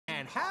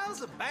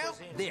how's about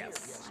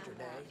this?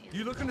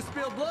 You looking to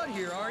spill blood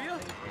here, are you?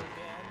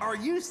 Are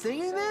you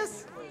singing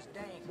this?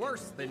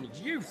 Worse than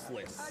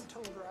useless. I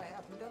told her I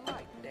happen to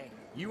like Dan.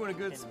 You in a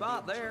good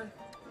spot there.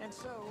 And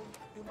so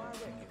do my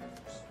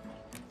regulars.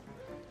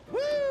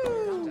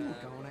 Woo!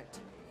 On it.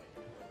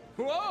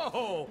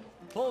 Whoa!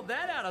 Pulled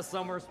that out of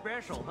somewhere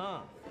special, huh?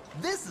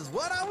 This is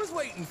what I was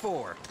waiting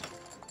for.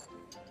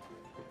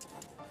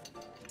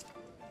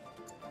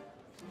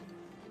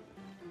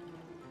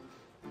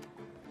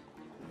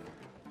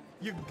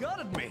 You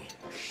gutted me.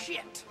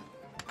 Shit.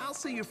 I'll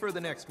see you for the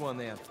next one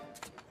then.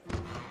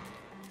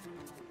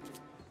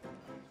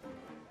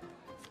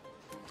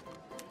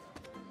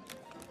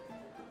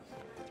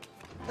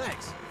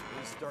 Thanks.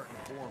 He's starting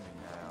to bore me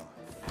now.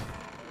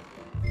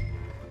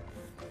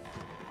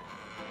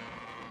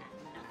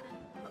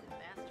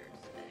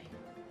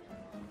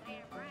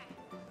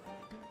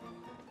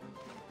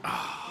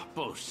 Ah,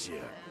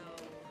 bullshit.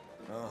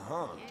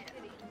 Uh-huh.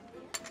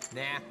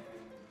 Nah.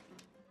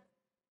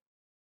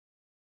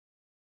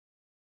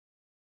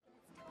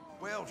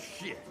 Well,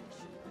 shit.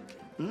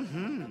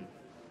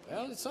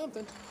 Well, it's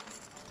something.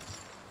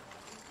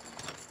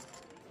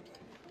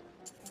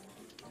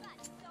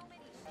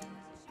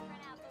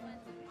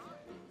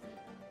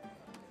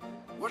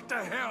 What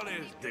the hell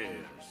is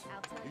this?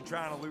 You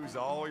trying to lose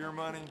all your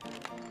money?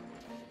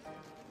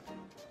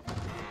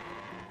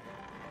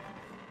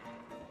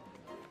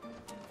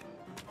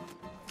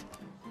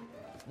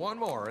 One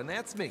more, and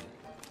that's me.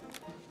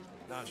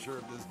 Not sure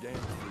if this game's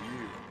for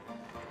you.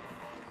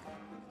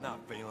 Not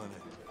feeling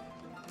it.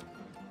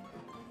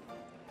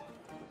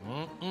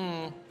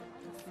 Mm-mm.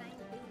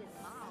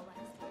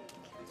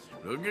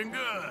 Looking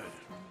good.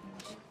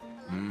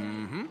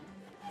 Mm-hmm.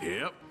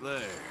 Yep,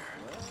 there.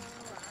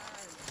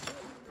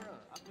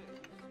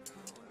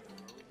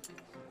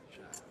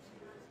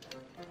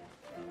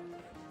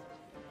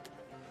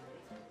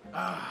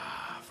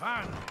 Ah,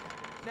 finally.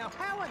 Now,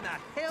 how in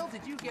the hell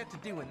did you get to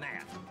doing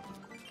that?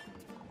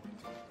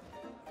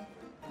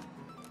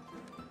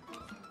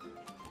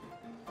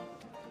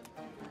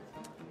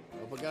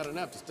 Hope I got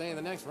enough to stay in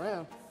the next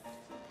round.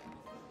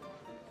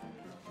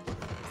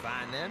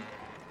 Fine then.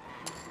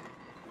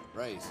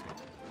 Raise.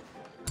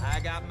 I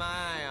got my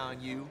eye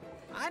on you.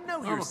 I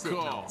know you're a sitting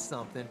call. on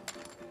something.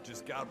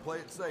 Just gotta play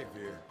it safe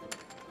here.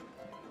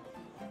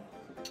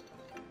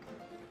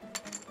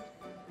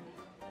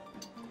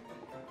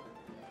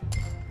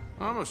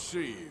 I'ma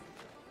see you.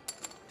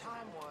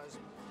 Time was,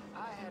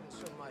 I hadn't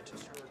so much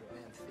as heard of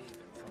men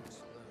thieving from a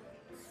saloon.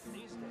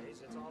 These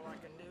days, it's all I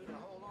can do to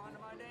hold on to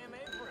my damn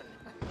apron.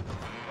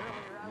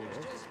 Earlier, I was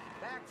just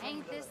back from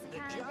Ain't this the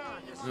kind of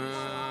John day to you see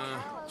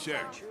want some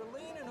check. You're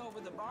leaning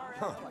over the bar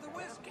after the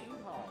whiskey.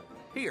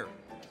 Here.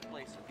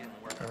 Place will get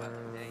work about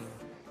the day.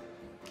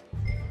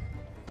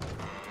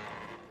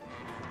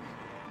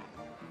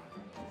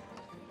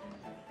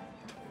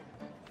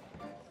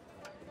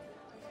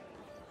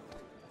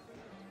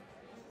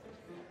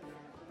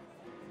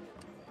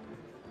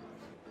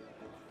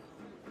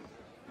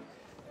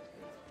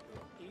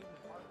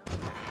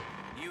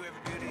 You have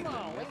a good evening. Come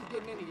on, ain't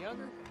getting any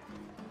younger.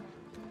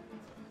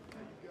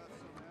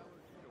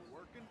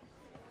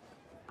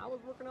 I was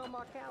working on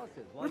my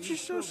calluses. What you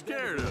so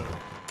scared of?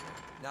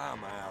 Now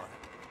I'm out.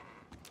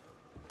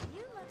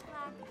 You look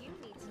like you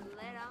need to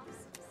let off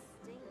some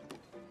steam.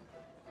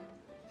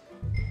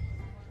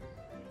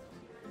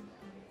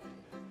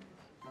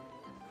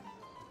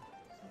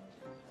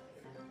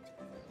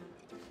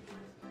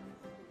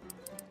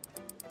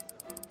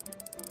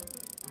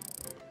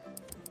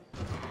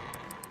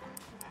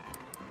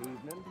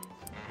 Evening.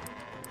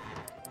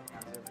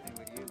 How's everything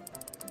with you?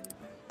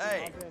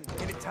 Hey,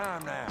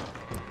 anytime now.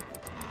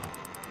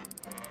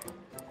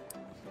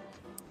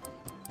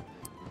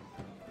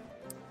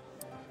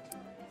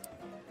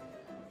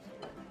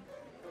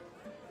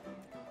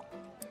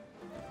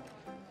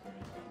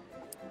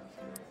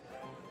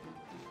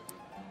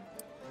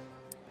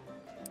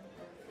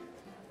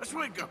 Let's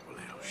wake up a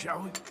little,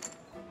 shall we?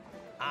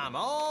 I'm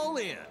all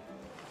in.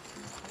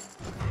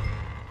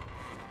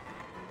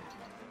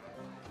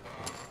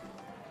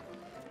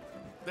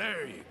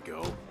 There you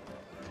go.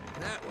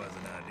 That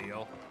wasn't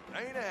ideal.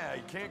 Ain't I?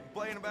 You can't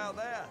complain about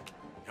that.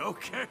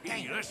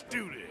 Okay, let's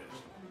do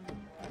this.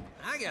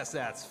 I guess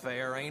that's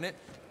fair, ain't it?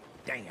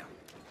 Damn.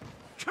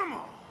 Come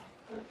on.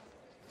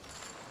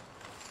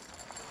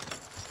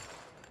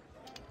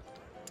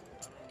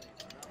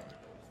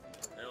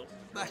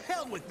 The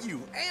hell with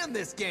you and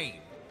this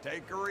game.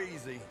 Take her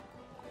easy.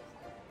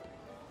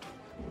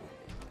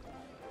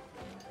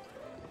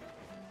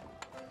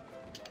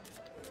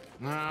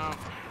 Now,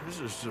 this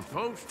is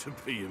supposed to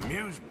be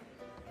amusement.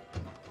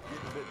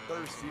 Getting a bit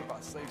thirsty if I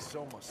say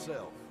so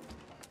myself.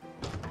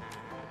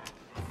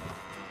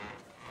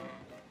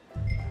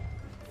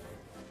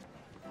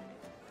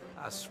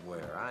 I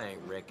swear, I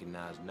ain't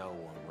recognized no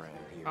one around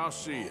here. I'll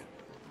see you.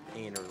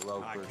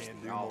 Interlopers. I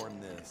can't do and all. more than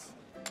this.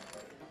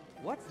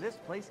 What's this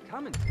place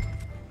coming to?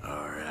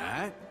 All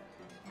right.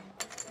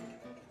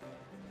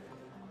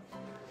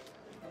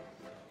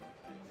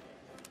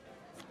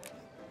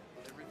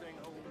 Everything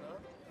holding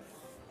up?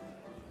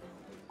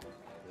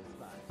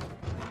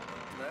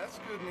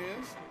 good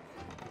news.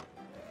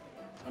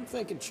 I'm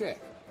thinking check.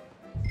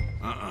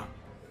 Uh-uh.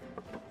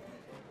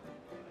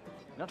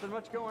 Nothing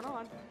much going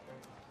on.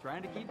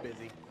 Trying to keep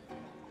busy.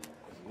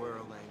 The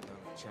world ain't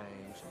gonna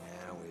change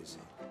now, is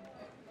it?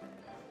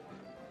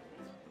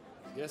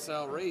 Guess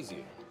I'll raise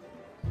you.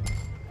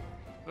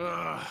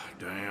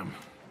 Damn.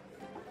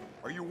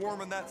 Are you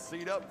warming that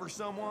seat up for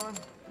someone?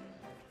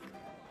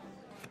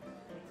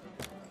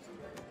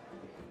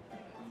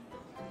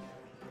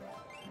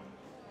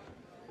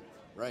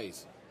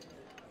 Raise.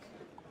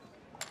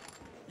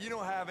 You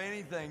don't have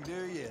anything,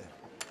 do you?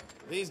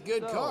 These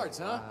good cards,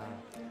 huh?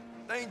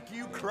 Thank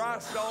you,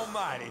 Christ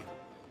Almighty.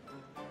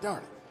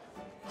 Darn it.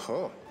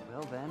 Well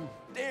then.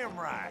 Damn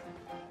right.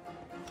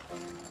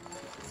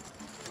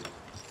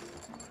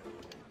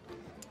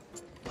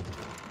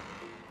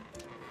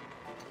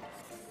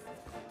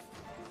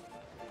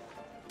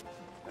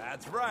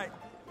 That's right.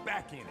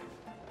 Back in it.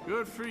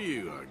 Good for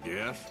you, I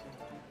guess.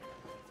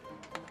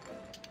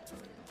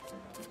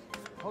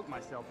 Poke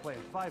myself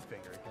playing five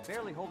finger. I can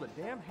barely hold a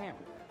damn hammer.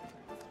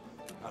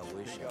 I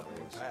wish pick I up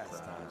was the pastime.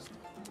 surprised.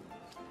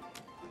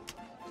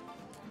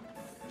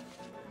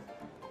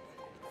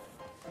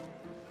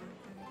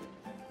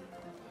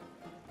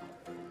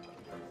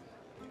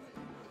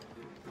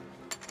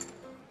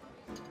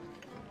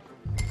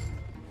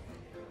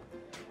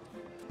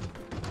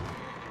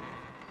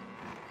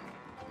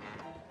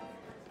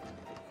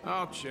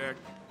 I'll check.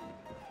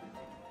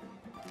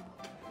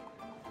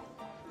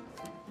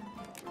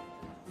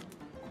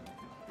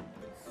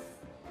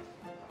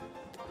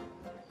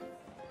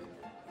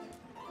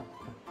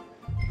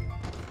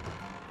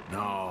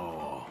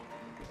 No.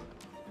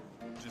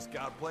 Just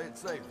gotta play it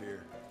safe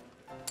here.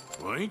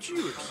 Well, ain't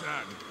you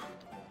exciting?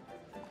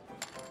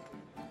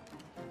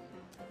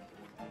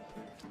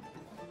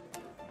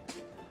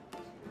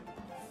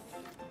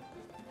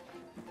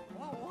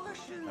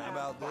 How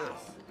about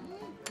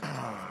this?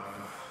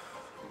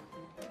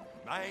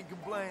 I ain't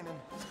complaining.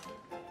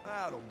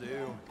 That'll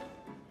do.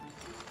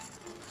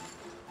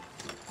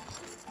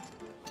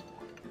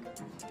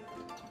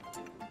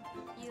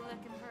 You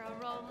looking for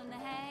a roll in the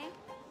hay?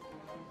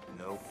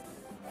 Nope.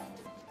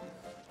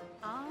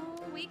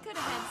 Oh, we could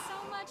have had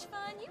so much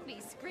fun, you'd be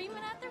screaming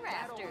at the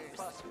That old rafters.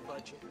 fuss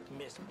budget,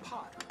 Miss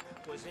Potter,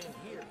 was in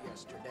here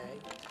yesterday,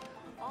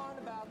 on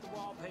about the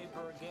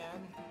wallpaper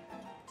again,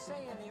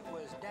 saying it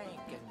was dank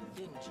and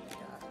dingy.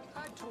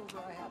 I told her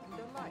I happen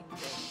to like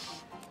dank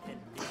and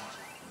dingy.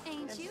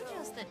 Ain't And you so,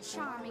 just the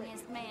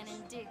charmingest man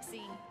in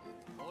Dixie?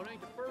 Oh, it ain't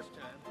the first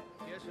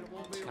time. Guess it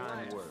won't be the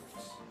Kind last.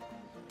 words.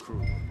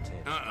 Cruel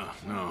intention.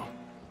 No.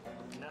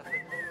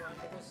 Nothing new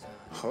under the sun.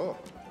 Huh.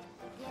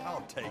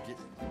 I'll take it.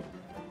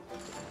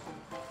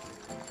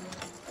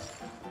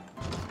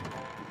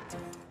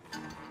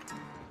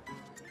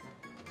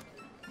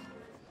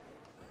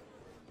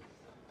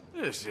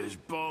 This is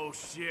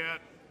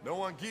bullshit. No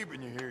one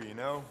keeping you here, you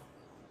know.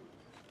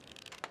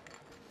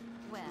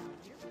 Well,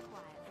 you're a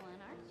quiet one,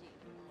 aren't you?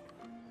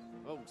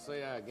 Folks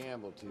say I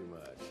gamble too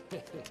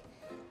much.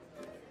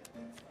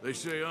 They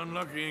say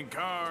unlucky in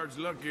cards,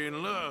 lucky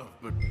in love,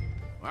 but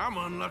I'm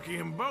unlucky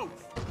in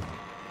both.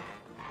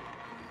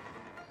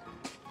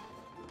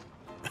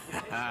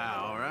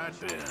 All right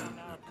then.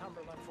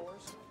 Cumberland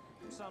Force,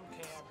 some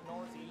camp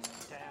northeast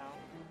of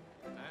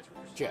town. That's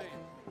what you're Check.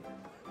 saying.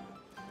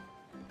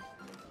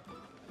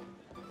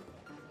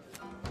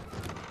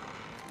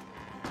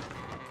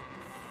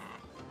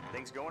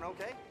 Things going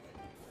okay?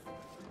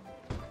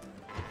 You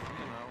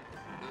know,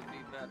 could be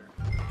better.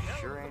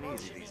 Sure ain't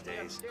Promotion easy these in the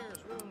days. upstairs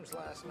rooms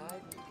last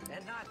night,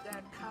 and not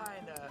that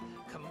kind of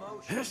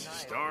commotion. This is night.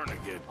 starting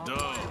to get On dull.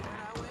 Monday when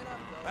I went up,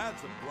 though,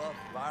 That's a bluff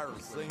if I ever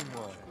seen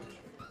one.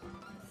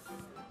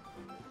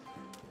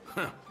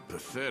 Huh,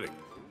 pathetic.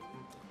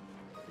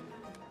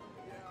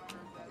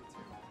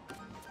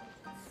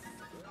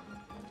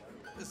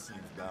 This seems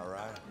about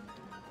right.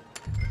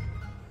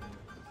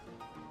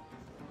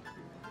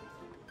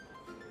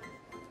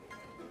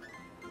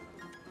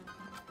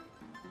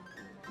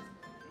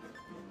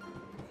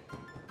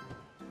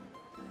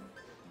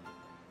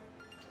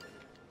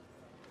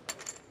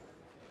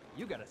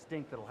 You got a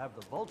stink that'll have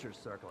the vultures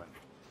circling.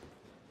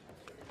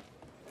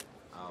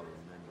 I'll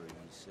remember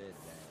you said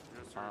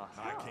that.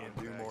 I can't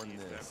do more than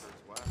this.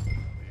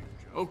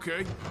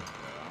 Okay.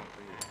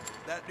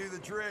 That do the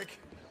trick?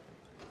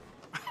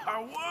 I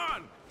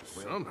won!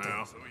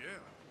 Somehow. So yeah.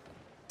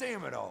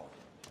 Damn it all.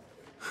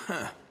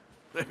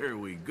 There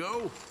we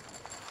go.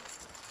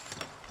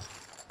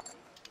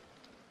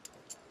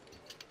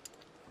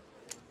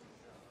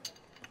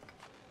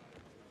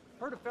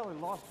 Heard a fella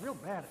lost real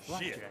bad at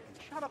blackjack Shit.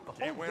 and shot up the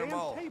Can't whole win 'em damn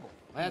all. table.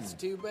 That's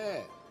too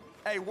bad.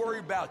 Hey, worry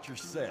about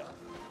yourself.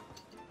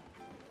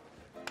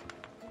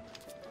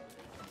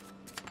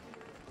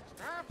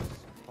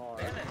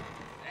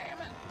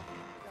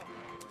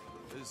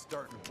 This is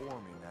starting to bore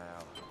me now.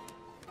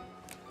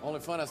 Only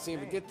fun I seem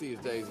to get these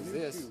days is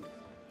this.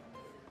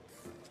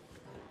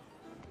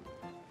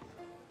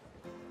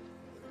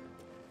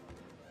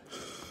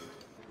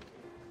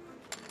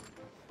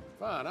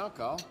 Fine, I'll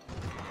call.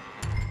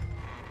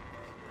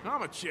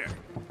 I'm a check.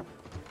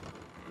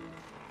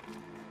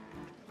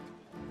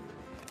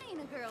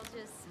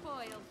 girl just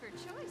spoiled for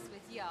choice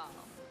with y'all.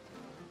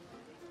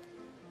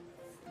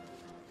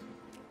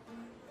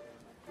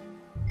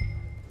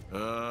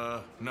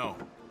 No.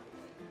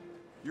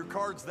 Your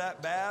card's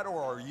that bad,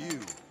 or are you?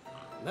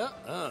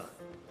 Nuh-uh.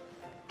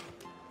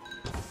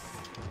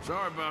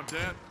 Sorry about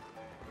that.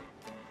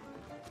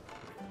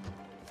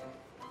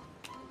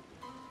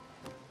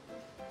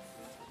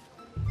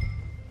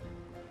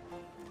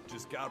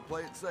 Just gotta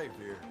play it safe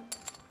here.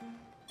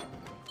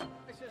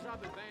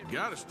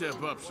 Gotta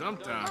step up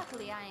sometime.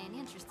 Luckily, I ain't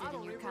interested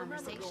in your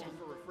conversation.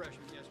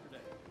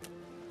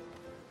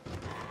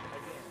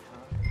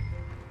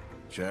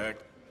 Check.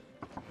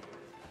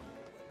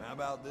 How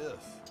about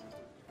this?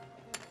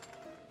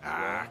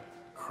 Ah, I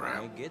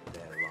crap. ain't get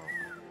that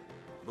long.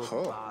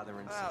 Book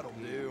bothering That'll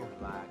some do. here,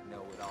 like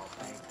know-it-all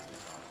bankers,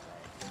 I'll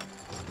say.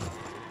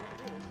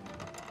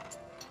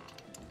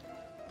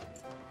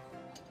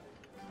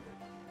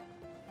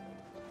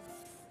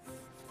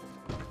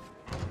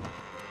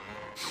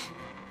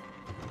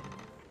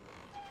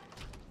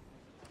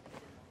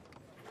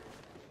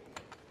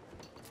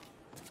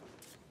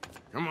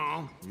 Come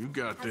on, you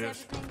got How's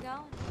this. everything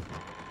going?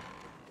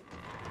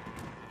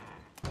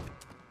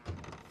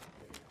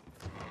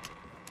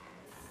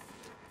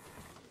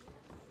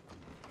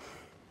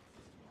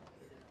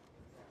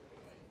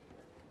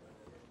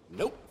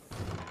 Nope.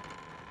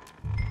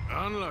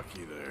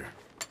 Unlucky there.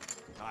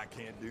 I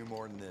can't do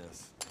more than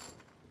this.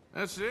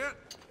 That's it?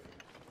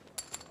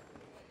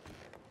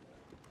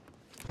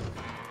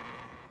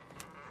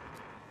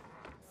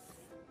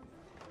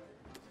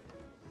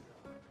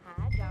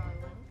 Hi, darling.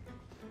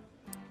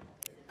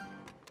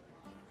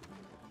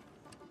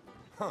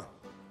 Huh.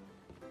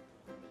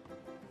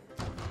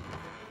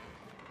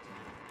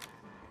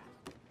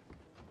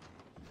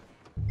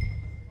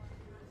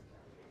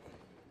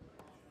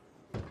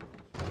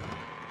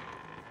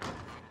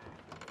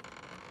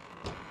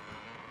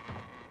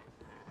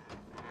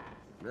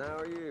 How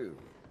are you?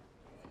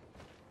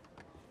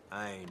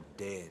 I ain't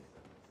dead.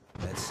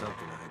 That's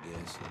something, I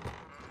guess.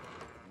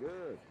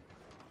 Good.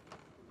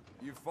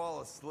 You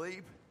fall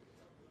asleep?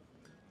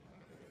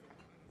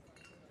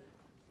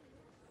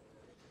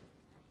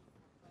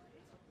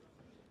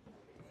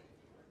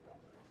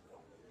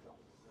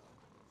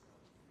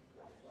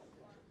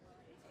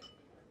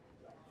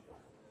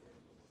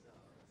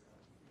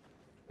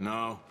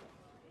 No.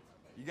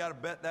 You gotta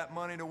bet that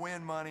money to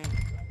win money.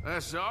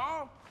 That's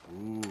all?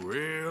 Ooh,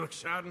 real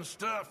exciting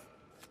stuff.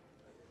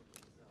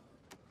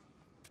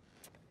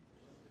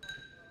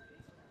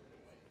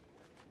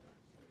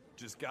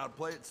 Just gotta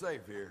play it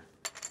safe here.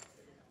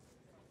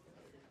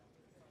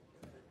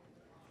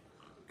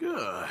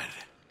 Good.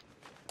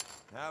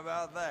 How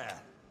about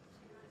that?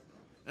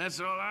 That's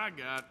all I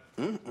got.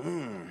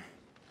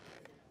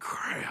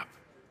 Crap.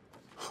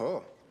 Huh.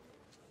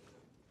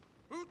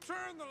 Who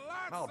turned the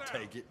lights I'll out?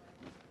 take it.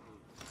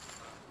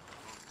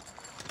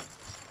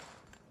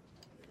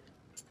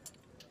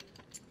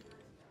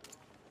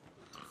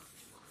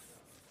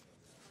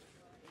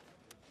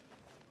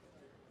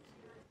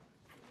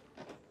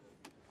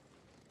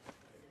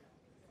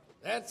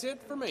 That's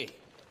it for me.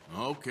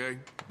 Okay,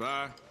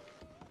 bye.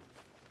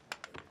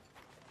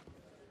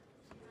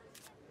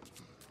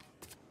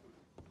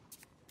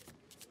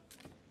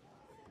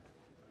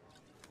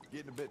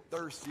 Getting a bit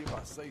thirsty if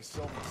I say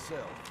so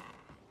myself.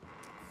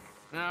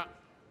 Now,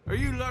 are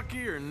you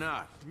lucky or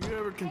not? You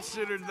ever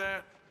considered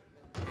that?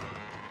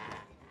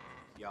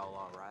 Y'all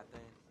all right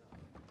then?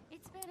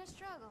 It's been a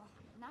struggle.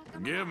 Not gonna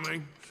Forgive lie.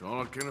 me. It's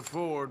all I can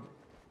afford.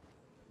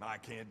 I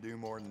can't do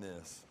more than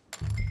this.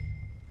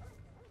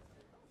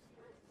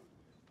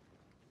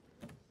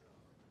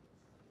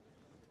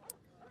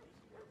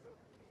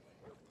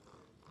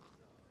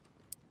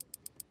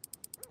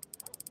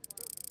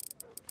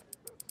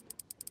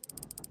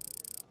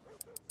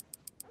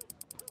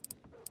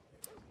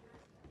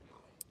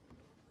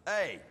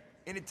 Hey,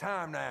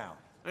 anytime now.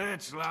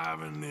 Let's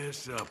liven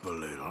this up a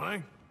little, eh?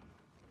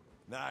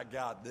 Now I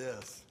got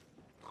this.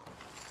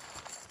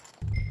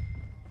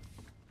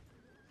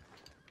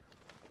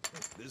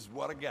 This is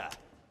what I got.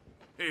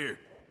 Here.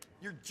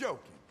 You're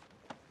joking.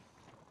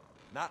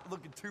 Not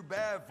looking too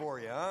bad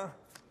for you, huh?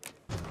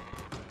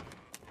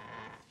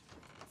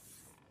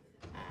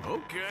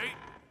 Okay.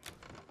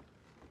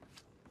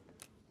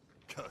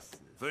 Cuss.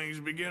 Things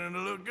beginning to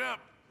look up.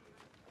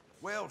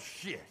 Well,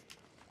 shit.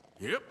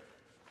 Yep.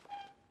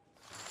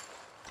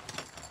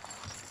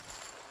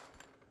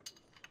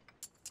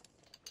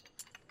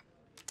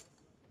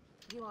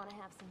 You want to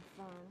have some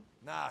fun?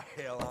 Nah,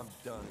 hell, I'm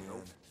done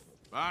in.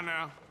 Bye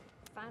now.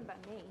 Fine by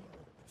me.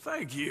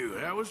 Thank you.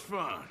 That was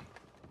fun.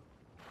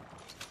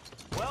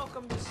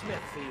 Welcome to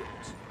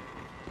Smithfields.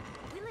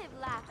 We live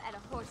life at a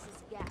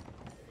horse's gallop,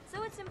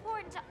 so it's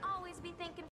important to always be thinking